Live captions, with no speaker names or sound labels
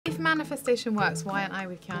manifestation works, why aren't I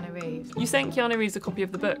with Keanu Reeves? You sent Keanu Reeves a copy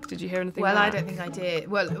of the book. Did you hear anything Well, back? I don't think I did.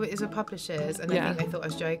 Well, it was with publishers, and I think they thought I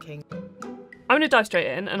was joking. I'm going to dive straight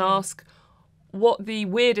in and ask what the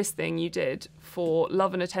weirdest thing you did for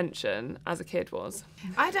love and attention as a kid was.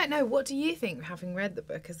 I don't know. What do you think, having read the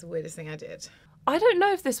book, is the weirdest thing I did? I don't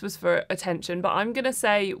know if this was for attention, but I'm going to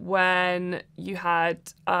say when you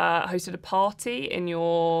had hosted a party in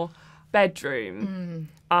your bedroom.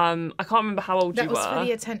 I can't remember how old you were. That was for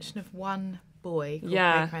the attention of one boy called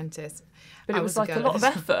Craig Prentice. But it was like a lot of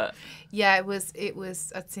effort. Yeah, it was.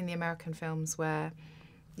 I'd seen the American films where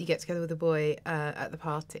you get together with a boy at the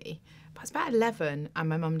party. But I was about 11 and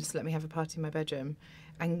my mum just let me have a party in my bedroom.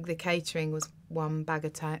 And the catering was one bag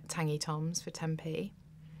of Tangy Toms for 10p.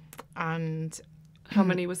 And how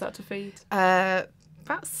many was that to feed?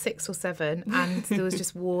 About 6 or 7, and there was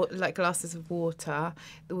just like glasses of water.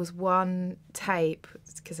 There was one tape,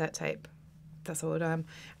 cassette tape, that's all. And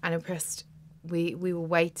I pressed. We were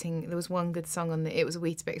waiting. There was one good song on it was a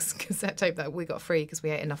Weetabix cassette tape that we got free because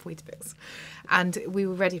we ate enough Weetabix, and we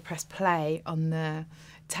were ready to press play on the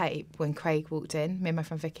tape when Craig walked in. Me and my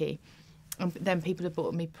friend Vicky, and then people had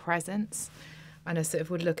bought me presents. And I sort of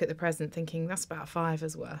would look at the present thinking, that's about a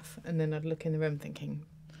 £5's worth. And then I'd look in the room thinking,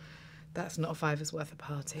 that's not a £5's worth of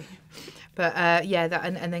party. But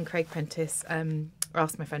and then Craig Prentice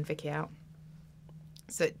asked my friend Vicky out.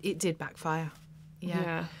 So it did backfire.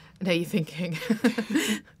 Yeah. I know you're thinking,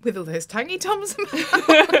 with all those Tangy Toms.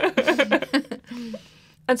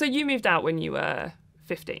 And so you moved out when you were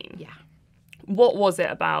 15. Yeah. What was it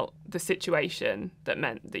about the situation that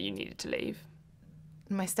meant that you needed to leave?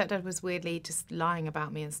 My stepdad was weirdly just lying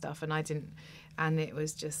about me and stuff, and I didn't, and it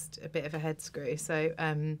was just a bit of a head screw. So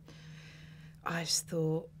I just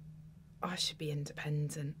thought I should be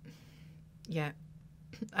independent. Yeah,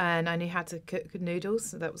 and I knew how to cook noodles,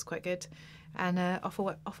 so that was quite good. And off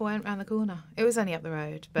I went round the corner. It was only up the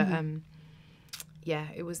road, but yeah,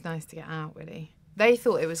 it was nice to get out. Really, they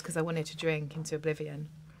thought it was because I wanted to drink into oblivion.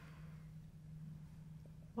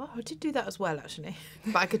 Well, I did do that as well, actually,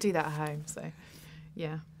 but I could do that at home. So.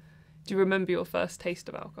 Yeah. Do you remember your first taste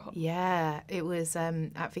of alcohol? Yeah, it was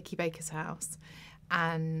at Vicky Baker's house.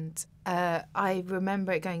 And I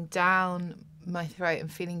remember it going down my throat and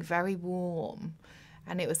feeling very warm.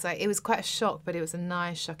 And it was quite a shock, but it was a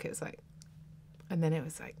nice shock. It was like, and then it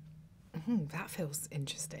was like, that feels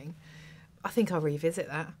interesting. I think I'll revisit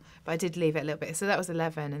that. But I did leave it a little bit. So that was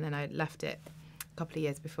 11, and then I left it a couple of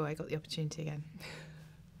years before I got the opportunity again.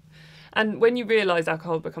 And when you realised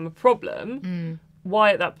alcohol had become a problem,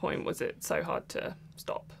 why at that point was it so hard to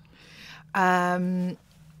stop? Well,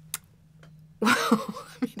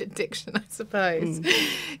 I mean, addiction, I suppose.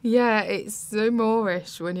 Yeah, it's so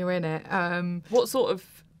Moorish when you're in it. What sort of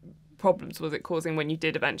problems was it causing when you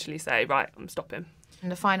did eventually say, right, I'm stopping?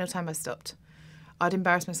 And the final time I stopped, I'd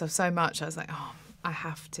embarrassed myself so much. I was like, oh, I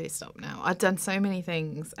have to stop now. I'd done so many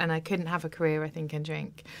things and I couldn't have a career, I think, and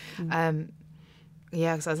drink.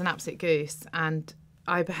 Yeah, because I was an absolute goose. And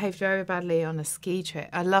I behaved very badly on a ski trip.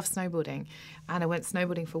 I love snowboarding, and I went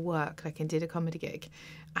snowboarding for work, like, and did a comedy gig.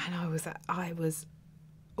 And I was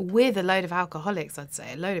with a load of alcoholics, I'd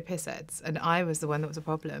say, a load of pissheads, and I was the one that was a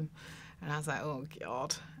problem. And I was like, oh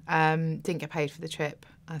God. Didn't get paid for the trip.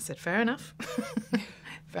 I said, fair enough.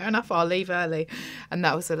 Fair enough, I'll leave early. And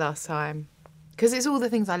that was the last time. Because it's all the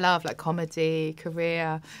things I love, like comedy,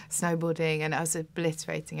 career, snowboarding, and I was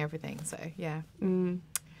obliterating everything. So, yeah. And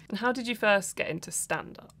how did you first get into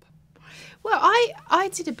stand-up? Well, I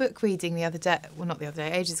did a book reading the other day, well, not the other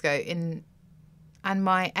day, ages ago, and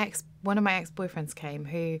one of my ex-boyfriends came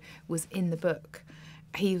who was in the book.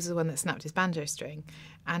 He was the one that snapped his banjo string,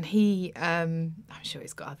 and he, I'm sure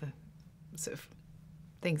he's got other sort of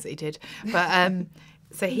things that he did, but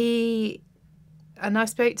so he, and I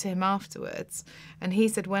spoke to him afterwards, and he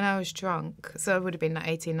said when I was drunk, so I would have been like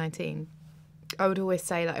 18, 19, I would always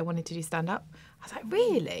say like I wanted to do stand-up. I was like,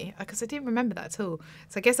 really? Because I didn't remember that at all.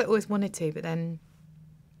 So I guess I always wanted to, but then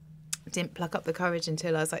didn't pluck up the courage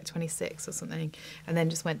until I was like 26 or something, and then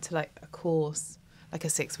just went to like a course, like a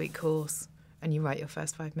 6-week course, and you write your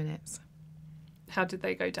first 5 minutes. How did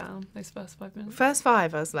they go down, those first 5 minutes? First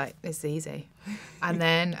 5, I was like, it's easy. And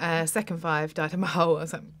then second 5, died in my hole. I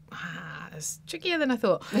was like, it's trickier than I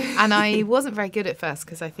thought. And I wasn't very good at first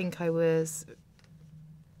because I think I was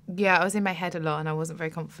in my head a lot and I wasn't very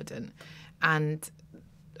confident. And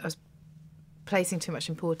I was placing too much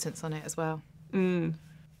importance on it as well. And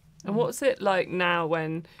what's it like now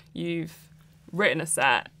when you've written a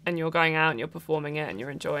set and you're going out and you're performing it and you're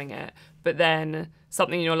enjoying it, but then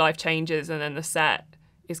something in your life changes and then the set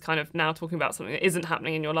is kind of now talking about something that isn't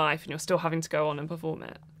happening in your life and you're still having to go on and perform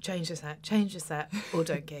it? Change the set, or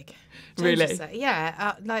don't gig. Really? The set.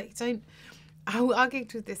 Yeah, don't. I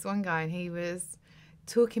gigged with this one guy and he was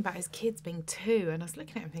talking about his kids being 2, and I was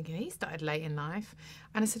looking at him thinking he started late in life,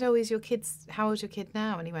 and I said, how old's your kid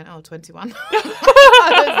now? And he went, 21.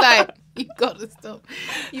 I was like, you've got to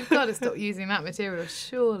stop using that material,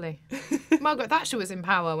 surely. Margaret Thatcher was in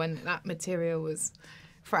power when that material was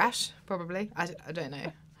fresh, probably. I don't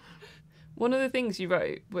know. One of the things you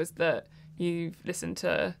wrote was that you've listened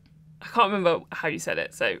to, I can't remember how you said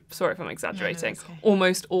it, so sorry if I'm exaggerating, No, okay.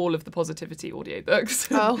 Almost all of the positivity audiobooks.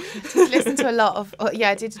 I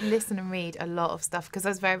did listen and read a lot of stuff because I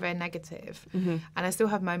was very, very negative. Mm-hmm. And I still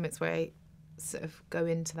have moments where I sort of go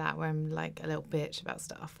into that where I'm like a little bitch about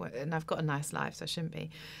stuff, and I've got a nice life, so I shouldn't be.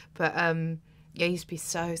 But I used to be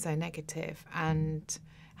so negative and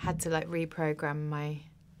had to like reprogram my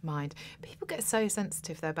mind. People get so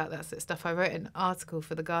sensitive though about that sort of stuff. I wrote an article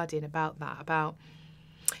for The Guardian about that, about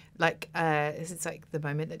this is like the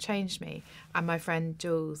moment that changed me, and my friend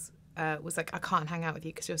Jules was like, I can't hang out with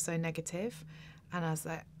you because you're so negative. And I was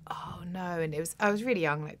like, oh no. And I was really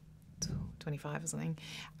young, like 25 or something,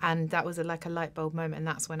 and that was a light bulb moment, and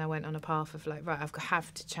that's when I went on a path of like, right, I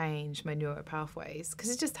have to change my neural pathways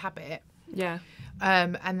because it's just habit. Yeah.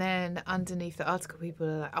 And then underneath the article, people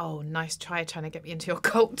are like, oh, nice trying to get me into your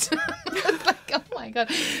cult. Like, oh my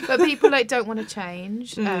god. But people like don't want to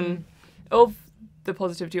change. Of the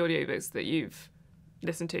positivity audiobooks that you've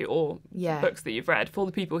listened to, or books that you've read, for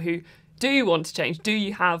the people who do want to change, do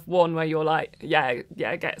you have one where you're like, yeah,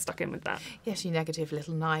 get stuck in with that? Yes, you negative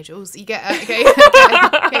little Nigels. You get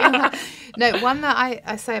no, one that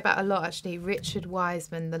I say about a lot, actually, Richard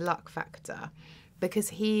Wiseman, The Luck Factor, because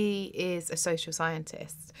he is a social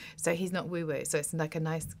scientist, so he's not woo-woo, so it's like a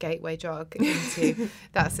nice gateway drug into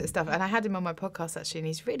that sort of stuff. And I had him on my podcast, actually, and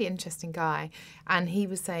he's a really interesting guy, and he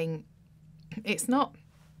was saying it's not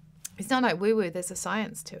like woo-woo, there's a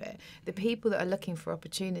science to it. The people that are looking for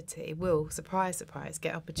opportunity will, surprise, surprise,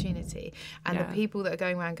 get opportunity. And the people that are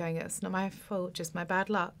going around going, it's not my fault, just my bad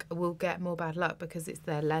luck, will get more bad luck because it's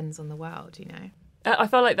their lens on the world, you know? I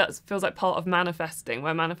feel like that feels like part of manifesting,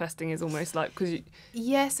 where manifesting is almost like...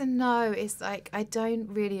 Yes and no. It's like, I don't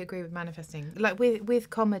really agree with manifesting. Like with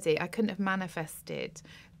comedy, I couldn't have manifested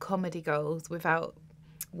comedy goals without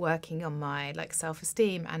working on my like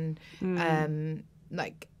self-esteem and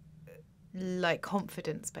like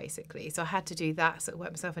confidence, basically. So I had to do that sort of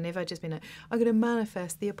work myself. And if I'd just been like, I'm going to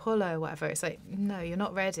manifest the Apollo or whatever, it's like, no, you're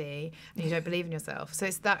not ready and you don't believe in yourself. So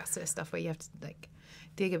it's that sort of stuff where you have to like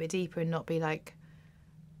dig a bit deeper and not be like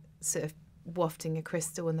sort of wafting a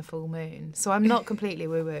crystal in the full moon. So I'm not completely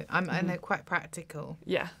woo-woo. I know, quite practical.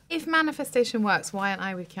 Yeah. If manifestation works, why aren't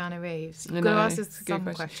I with Keanu Reeves? You've got to ask us some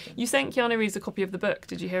question. You sent Keanu Reeves a copy of the book.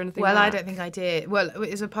 Did you hear anything? Well, about I don't think I did. Well, it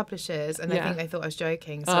was with publishers, and I think they thought I was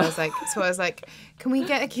joking. So I was like, can we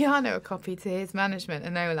get a Keanu a copy to his management?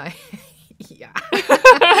 And they were like, yeah.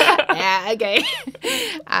 Yeah, okay.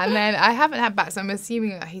 And then I haven't had back, so I'm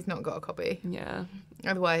assuming that he's not got a copy. Yeah.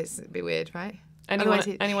 Otherwise, it'd be weird, right?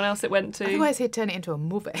 Anyone else it went to? Otherwise, he'd turn it into a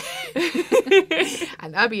movie.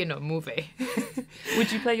 And I'd be in a movie.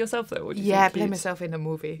 Would you play yourself, though? Would you play myself in a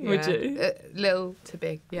movie. Would you? Little to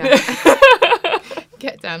big, yeah.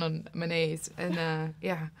 Get down on my knees and,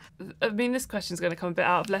 yeah. I mean, this question's going to come a bit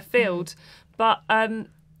out of left field, but I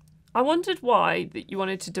wondered why that you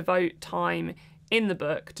wanted to devote time in the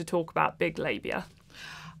book to talk about big labia.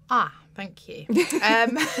 Thank you.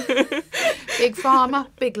 Big pharma,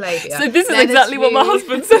 big labia. So this is exactly what my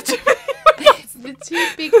husband said to me. It's the two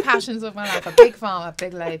big passions of my life are big pharma,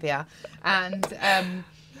 big labia. And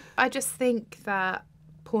I just think that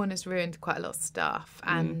porn has ruined quite a lot of stuff.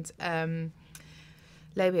 And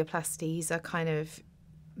labiaplasties are kind of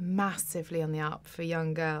massively on the up for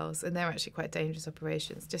young girls, and they're actually quite dangerous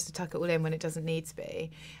operations just to tuck it all in when it doesn't need to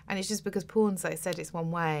be. And it's just because porn's, like I said, it's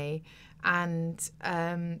one way. And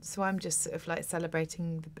so I'm just sort of like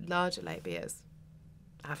celebrating the larger labias.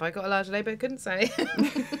 Have I got a larger labia? I couldn't say.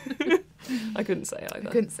 I couldn't say either.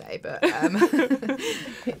 I couldn't say, but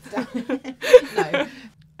no.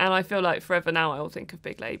 And I feel like forever now I'll think of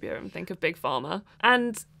big labia and think of big pharma.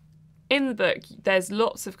 And in the book, there's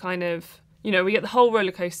lots of kind of, you know, we get the whole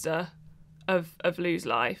roller coaster of Lou's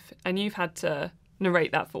life, and you've had to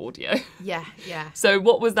narrate that for audio. Yeah. So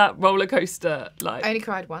what was that roller coaster like? I only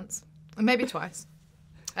cried once, or maybe twice.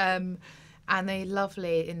 And they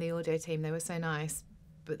lovely in the audio team. They were so nice,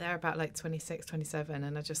 but they're about like 26, 27,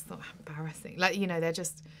 and I just thought, how embarrassing. Like, you know,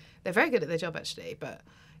 they're very good at their job actually, but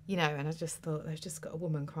you know, and I just thought they've just got a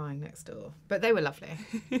woman crying next door. But they were lovely.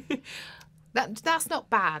 That's not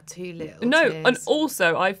bad, too little. No, tears. and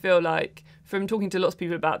also I feel like from talking to lots of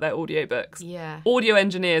people about their audiobooks, Yeah. audio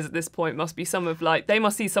engineers at this point must be some of like, they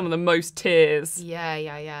must see some of the most tears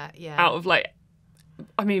Yeah. out of like,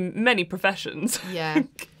 I mean, many professions. Yeah.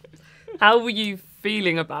 How were you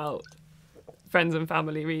feeling about friends and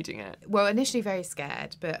family reading it? Well, initially very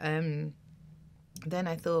scared, but then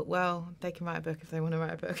I thought, well, they can write a book if they want to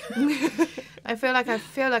write a book. I feel like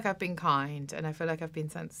I've been kind, and I feel like I've been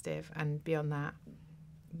sensitive, and beyond that,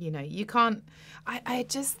 you know, you can't. I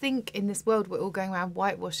just think in this world we're all going around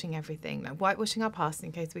whitewashing everything, like whitewashing our past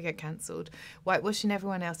in case we get cancelled, whitewashing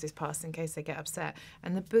everyone else's past in case they get upset.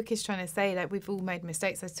 And the book is trying to say like we've all made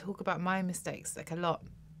mistakes. I talk about my mistakes like a lot.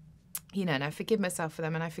 You know, and I forgive myself for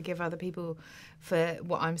them, and I forgive other people for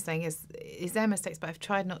what I'm saying is their mistakes, but I've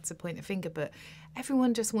tried not to point the finger. But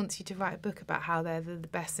everyone just wants you to write a book about how they're the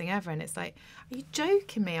best thing ever, and it's like, are you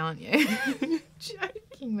joking me, aren't you? You're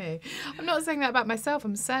joking me. I'm not saying that about myself,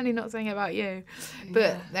 I'm certainly not saying it about you.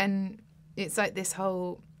 But then it's like this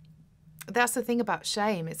whole, that's the thing about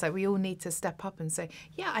shame. It's like we all need to step up and say,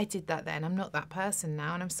 yeah, I did that then, I'm not that person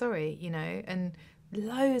now, and I'm sorry, you know, and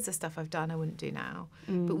loads of stuff I've done I wouldn't do now.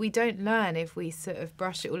 But we don't learn if we sort of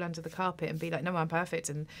brush it all under the carpet and be like, no, I'm perfect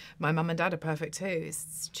and my mum and dad are perfect too. It's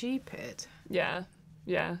stupid. Yeah.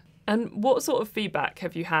 And what sort of feedback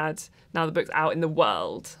have you had now the book's out in the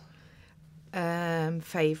world?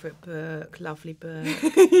 Favourite book, lovely book.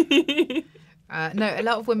 No, a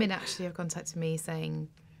lot of women actually have contacted me saying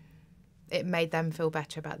it made them feel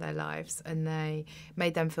better about their lives, and they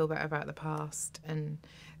made them feel better about the past, and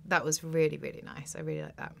that was really, really nice. I really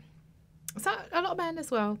like that. So a lot of men as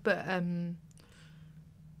well, but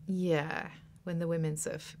yeah, when the women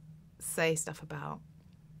sort of say stuff about,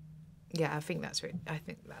 I think that's really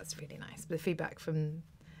nice. The feedback from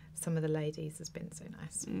some of the ladies has been so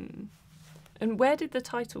nice. And where did the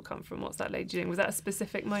title come from? What's that lady doing? Was that a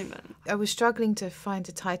specific moment? I was struggling to find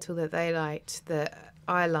a title that they liked, that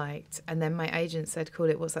I liked, and then my agent said, call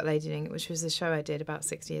it What's That Lady Doing, which was a show I did about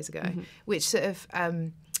 6 years ago, which sort of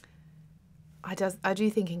I do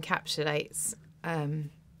think encapsulates.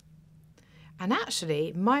 And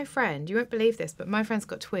actually, my friend, you won't believe this, but my friend's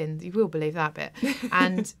got twins. You will believe that bit.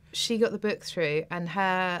 And she got the book through, and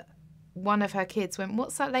one of her kids went,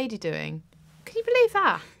 "What's that lady doing?" Can you believe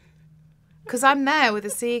that? Because I'm there with a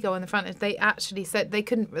seagull in the front, and they actually said they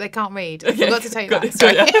can't read. I forgot to tell you that.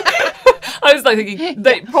 Sorry. I was like thinking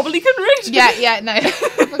they probably couldn't read. No, I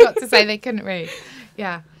forgot to say they couldn't read.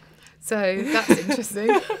 Yeah. So that's interesting,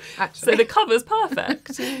 actually. So the cover's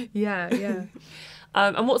perfect. Yeah.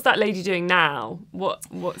 And what's that lady doing now?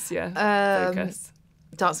 What's your focus?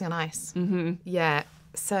 Dancing on ice. Mm-hmm. Yeah.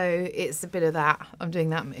 So it's a bit of that. I'm doing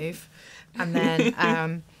that move. And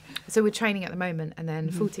then, so we're training at the moment, and then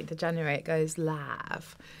 14th of January it goes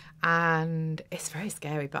live. And it's very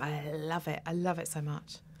scary, but I love it. I love it so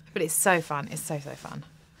much. But it's so fun. It's so fun.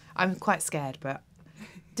 I'm quite scared, but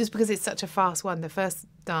just because it's such a fast one, the first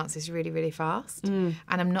dance is really, really fast, and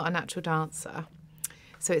I'm not a natural dancer,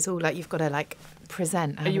 so it's all like you've got to like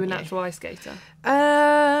present. Are you a natural ice skater?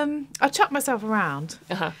 I chuck myself around.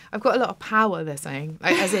 I've got a lot of power, they're saying,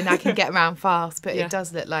 like, as in I can get around fast, but it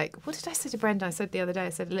does look like, what did I say to Brenda? I said the other day, I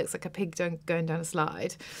said it looks like a pig going down a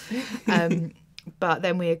slide. But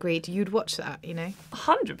then we agreed you'd watch that, you know.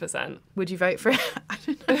 100%. Would you vote for it? I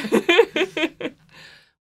don't know.